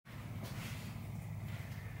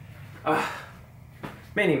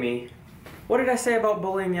Mini-Me, what did I say about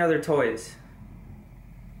bullying the other toys?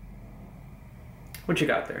 What you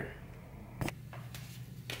got there?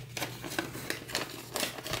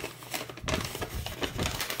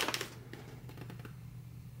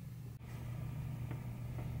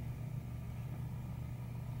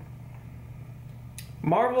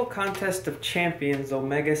 Marvel Contest of Champions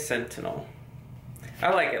Omega Sentinel. I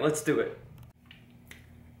like it, let's do it.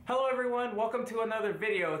 Hello everyone, welcome to another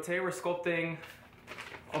video. Today we're sculpting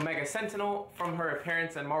Omega Sentinel from her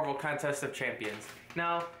appearance in Marvel Contest of Champions.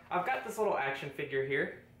 Now, I've got this little action figure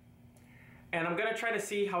here, and I'm gonna try to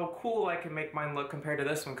see how cool I can make mine look compared to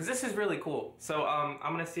this one, because this is really cool. So I'm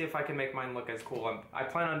gonna see if I can make mine look as cool. I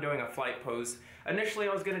plan on doing a flight pose. Initially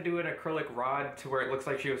I was gonna do an acrylic rod to where it looks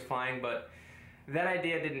like she was flying, but that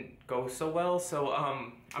idea didn't go so well, so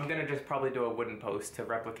I'm gonna just probably do a wooden pose to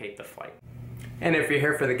replicate the flight. And if you're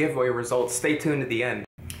here for the giveaway results, stay tuned to the end.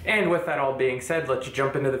 And with that all being said, let's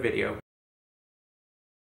jump into the video.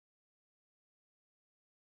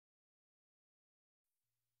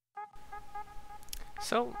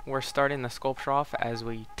 So we're starting the sculpture off as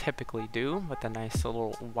we typically do, with a nice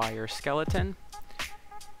little wire skeleton.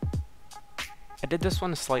 I did this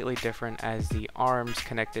one slightly different, as the arms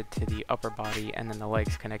connected to the upper body and then the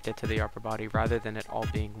legs connected to the upper body, rather than it all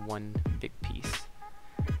being one big piece.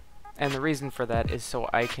 And the reason for that is so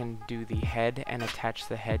I can do the head and attach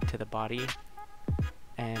the head to the body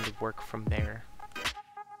and work from there.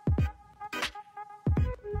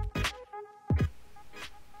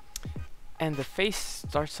 And the face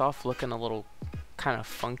starts off looking a little kind of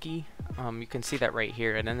funky. You can see that right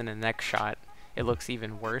here, and then in the next shot it looks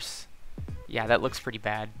even worse. Yeah, that looks pretty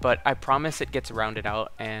bad, but I promise it gets rounded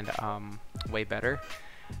out and way better.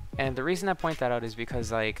 And the reason I point that out is because,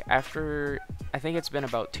 like, after, I think it's been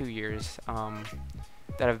about 2 years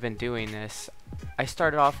that I've been doing this, I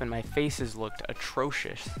started off and my faces looked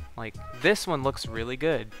atrocious. Like, this one looks really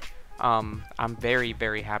good. I'm very,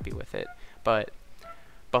 very happy with it. But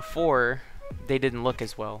before, they didn't look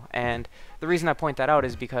as well. And the reason I point that out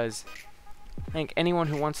is because I think anyone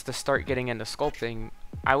who wants to start getting into sculpting,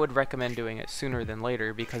 I would recommend doing it sooner than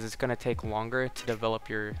later, because it's going to take longer to develop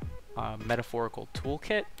your metaphorical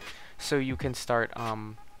toolkit, so you can start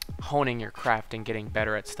honing your craft and getting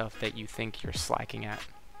better at stuff that you think you're slacking at.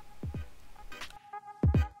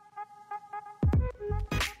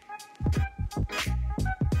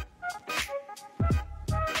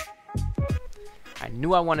 I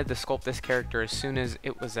knew I wanted to sculpt this character as soon as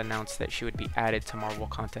it was announced that she would be added to Marvel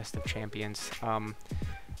Contest of Champions.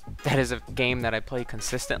 That is a game that I play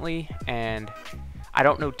consistently, and I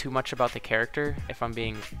don't know too much about the character, if I'm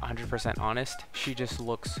being 100% honest. She just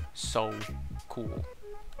looks so cool.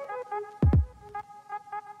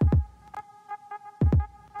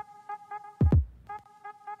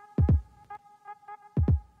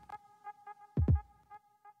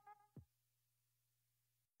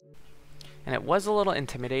 And it was a little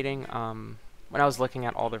intimidating when I was looking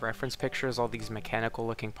at all the reference pictures, all these mechanical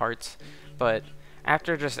looking parts, but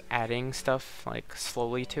after just adding stuff like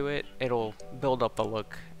slowly to it, it'll build up the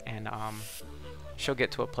look, and she'll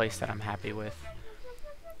get to a place that I'm happy with.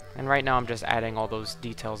 And right now I'm just adding all those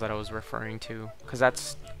details that I was referring to, because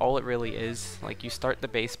that's all it really is. Like, you start the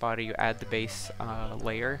base body, you add the base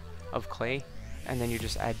layer of clay, and then you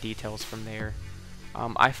just add details from there.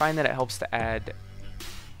 I find that it helps to add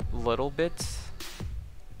little bits,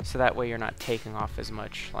 so that way you're not taking off as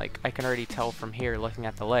much. Like, I can already tell from here, looking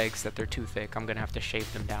at the legs, that they're too thick. I'm gonna have to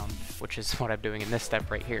shave them down, which is what I'm doing in this step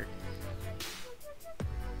right here.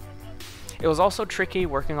 It was also tricky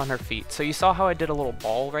working on her feet. So you saw how I did a little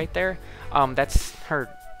ball right there? That's her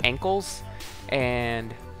ankles,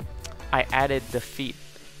 and I added the feet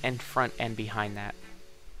in front and behind that.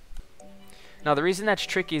 Now the reason that's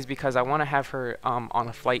tricky is because I want to have her on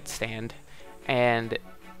a flight stand, and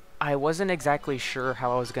I wasn't exactly sure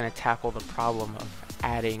how I was going to tackle the problem of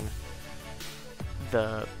adding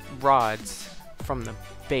the rods from the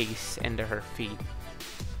base into her feet.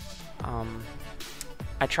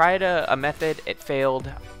 I tried a method, it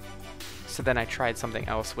failed, so then I tried something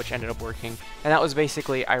else which ended up working, and that was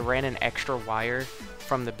basically I ran an extra wire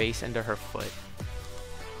from the base into her foot,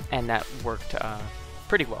 and that worked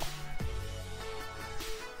pretty well.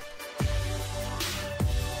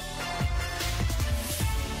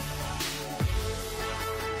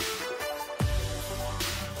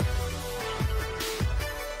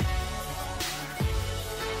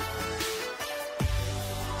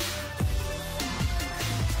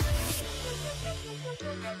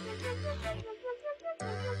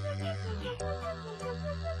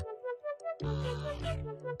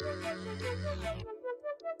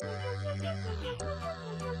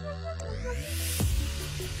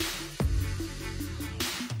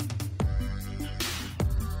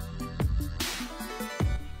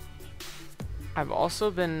 I've also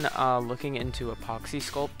been looking into epoxy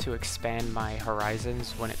sculpt to expand my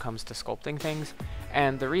horizons when it comes to sculpting things,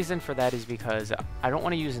 and the reason for that is because I don't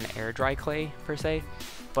want to use an air dry clay per se,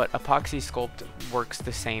 but epoxy sculpt works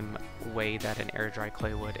the same way that an air dry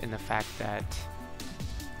clay would, in the fact that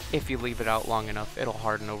if you leave it out long enough, it'll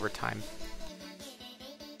harden over time.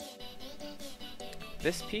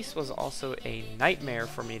 This piece was also a nightmare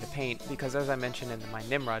for me to paint because, as I mentioned in my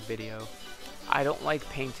Nimrod video, I don't like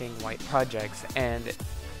painting white projects, and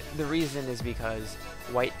the reason is because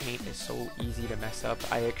white paint is so easy to mess up.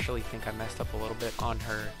 I actually think I messed up a little bit on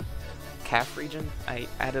her calf region. I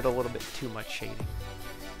added a little bit too much shading,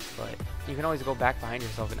 but you can always go back behind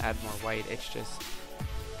yourself and add more white. It's just,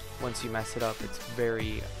 once you mess it up, it's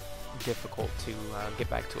very difficult to get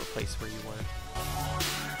back to a place where you were.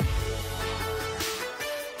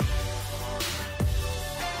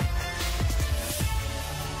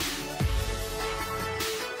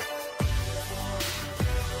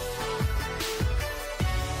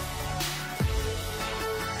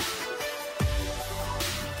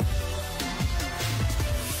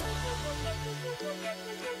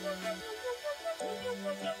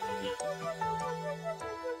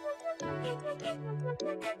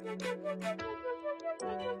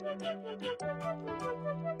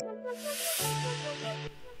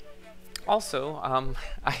 Also,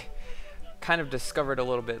 I kind of discovered a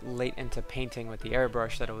little bit late into painting with the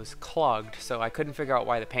airbrush that it was clogged, so I couldn't figure out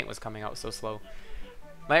why the paint was coming out so slow.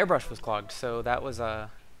 My airbrush was clogged, so that was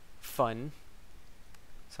fun.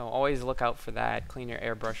 So always look out for that. Clean your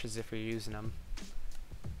airbrushes if you're using them.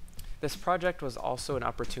 This project was also an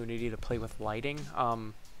opportunity to play with lighting.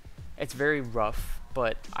 It's very rough,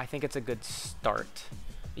 but I think it's a good start.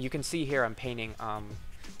 You can see here I'm painting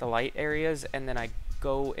the light areas, and then I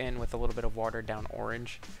go in with a little bit of watered down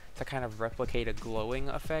orange to kind of replicate a glowing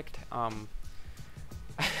effect.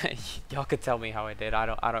 Y'all could tell me how I did. I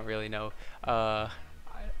don't really know. I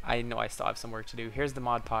know I still have some work to do. Here's the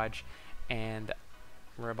Mod Podge, and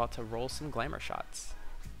we're about to roll some glamour shots.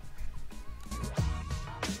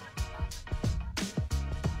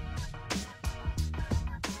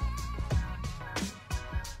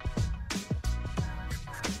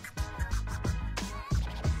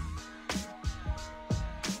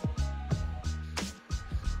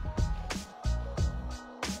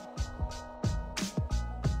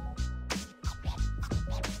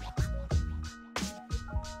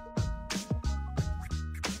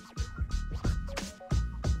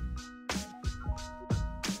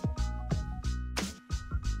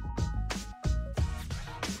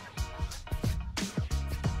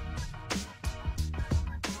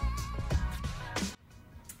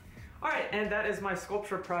 Alright, and that is my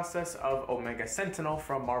sculpture process of Omega Sentinel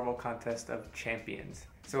from Marvel Contest of Champions.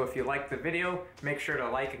 So if you liked the video, make sure to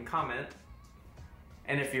like and comment.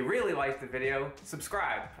 And if you really liked the video,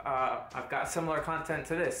 subscribe. I've got similar content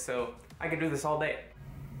to this, so I can do this all day.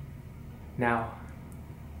 Now,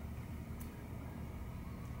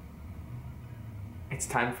 it's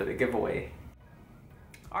time for the giveaway.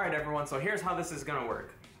 Alright everyone, so here's how this is gonna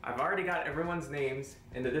work. I've already got everyone's names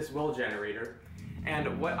into this will generator.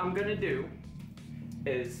 And what I'm gonna do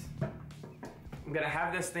is I'm gonna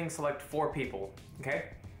have this thing select 4 people, okay?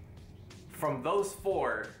 From those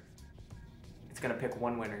 4, it's gonna pick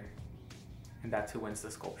one winner, and that's who wins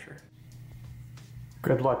the sculpture.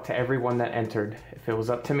 Good luck to everyone that entered. If it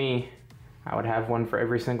was up to me, I would have one for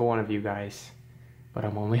every single one of you guys, but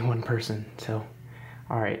I'm only one person, so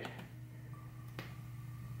all right.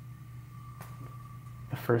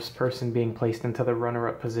 The first person being placed into the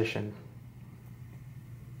runner-up position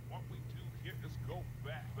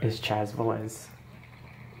is Chaz Velez.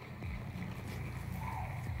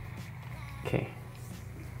 Okay.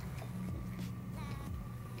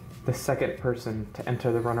 The second person to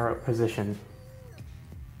enter the runner-up position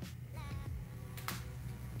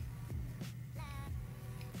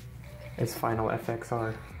is Final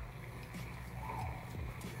FXR.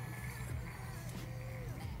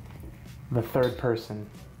 The third person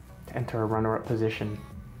to enter a runner-up position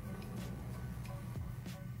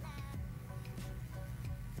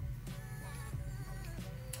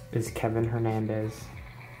is Kevin Hernandez.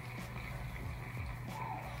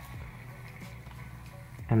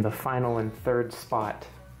 And the final and third spot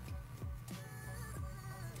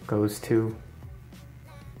goes to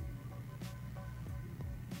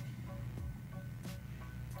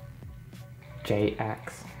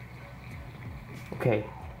JX. Okay,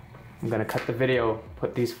 I'm gonna cut the video,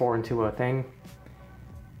 put these 4 into a thing,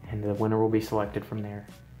 and the winner will be selected from there.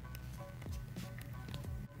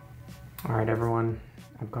 All right, everyone,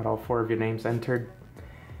 I've got all 4 of your names entered.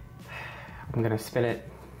 I'm gonna spin it,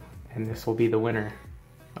 and this will be the winner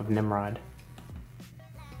of Nimrod.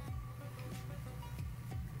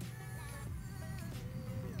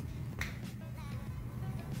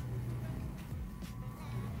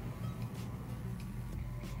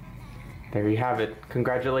 There you have it.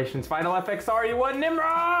 Congratulations, Final FXR, you won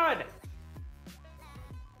Nimrod!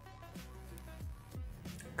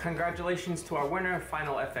 Congratulations to our winner,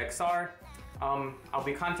 Final FXR. I'll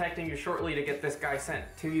be contacting you shortly to get this guy sent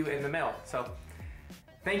to you in the mail. So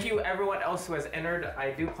thank you everyone else who has entered.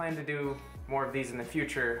 I do plan to do more of these in the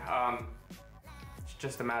future. It's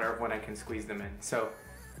just a matter of when I can squeeze them in. So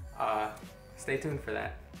stay tuned for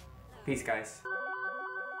that. Peace, guys.